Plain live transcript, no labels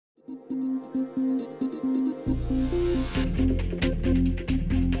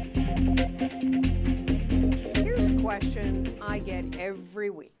question I get every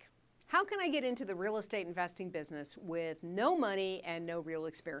week. How can I get into the real estate investing business with no money and no real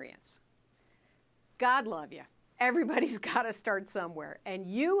experience? God love you. Everybody's got to start somewhere, and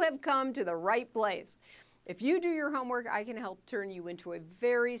you have come to the right place. If you do your homework, I can help turn you into a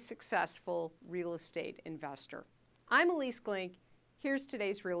very successful real estate investor. I'm Elise Glink. Here's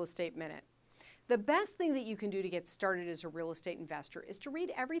today's Real Estate Minute. The best thing that you can do to get started as a real estate investor is to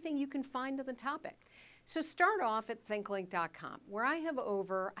read everything you can find on the topic. So start off at thinklink.com, where I have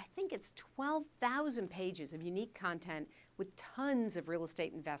over, I think it's 12,000 pages of unique content with tons of real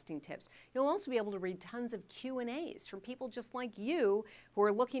estate investing tips. You'll also be able to read tons of Q&As from people just like you who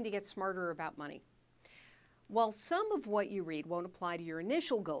are looking to get smarter about money. While some of what you read won't apply to your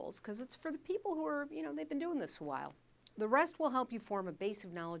initial goals, because it's for the people who are, they've been doing this a while, the rest will help you form a base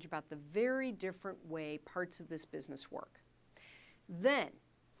of knowledge about the very different way parts of this business work. Then,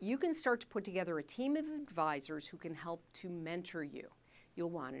 you can start to put together a team of advisors who can help to mentor you.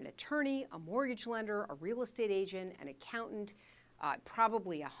 You'll want an attorney, a mortgage lender, a real estate agent, an accountant,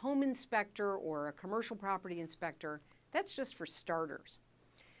 probably a home inspector or a commercial property inspector. That's just for starters.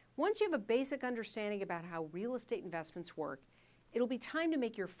 Once you have a basic understanding about how real estate investments work, it'll be time to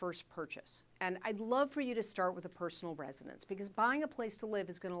make your first purchase. And I'd love for you to start with a personal residence, because buying a place to live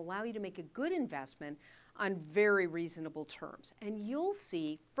is going to allow you to make a good investment on very reasonable terms. And you'll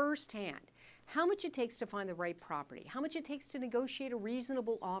see firsthand how much it takes to find the right property, how much it takes to negotiate a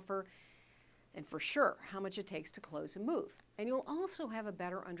reasonable offer, and for sure, how much it takes to close and move. And you'll also have a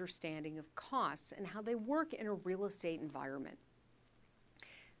better understanding of costs and how they work in a real estate environment.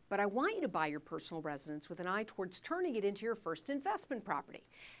 But I want you to buy your personal residence with an eye towards turning it into your first investment property.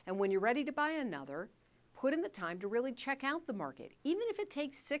 And when you're ready to buy another, put in the time to really check out the market, even if it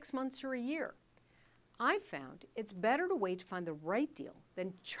takes 6 months or a year. I've found it's better to wait to find the right deal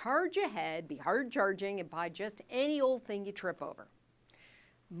than charge ahead, be hard charging, and buy just any old thing you trip over.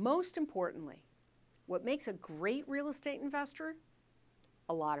 Most importantly, what makes a great real estate investor,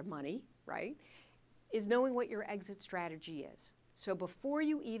 a lot of money, right, is knowing what your exit strategy is. So before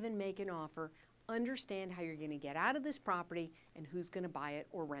you even make an offer, understand how you're going to get out of this property and who's going to buy it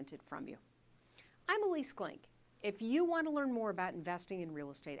or rent it from you. I'm Elise Glink. If you want to learn more about investing in real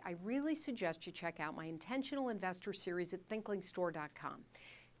estate, I really suggest you check out my Intentional Investor series at thinklinkstore.com.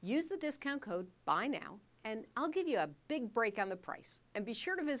 Use the discount code BUYNOW, and I'll give you a big break on the price. And be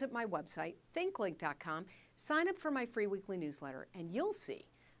sure to visit my website, thinklink.com, sign up for my free weekly newsletter, and you'll see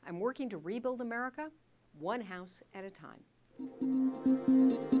I'm working to rebuild America one house at a time.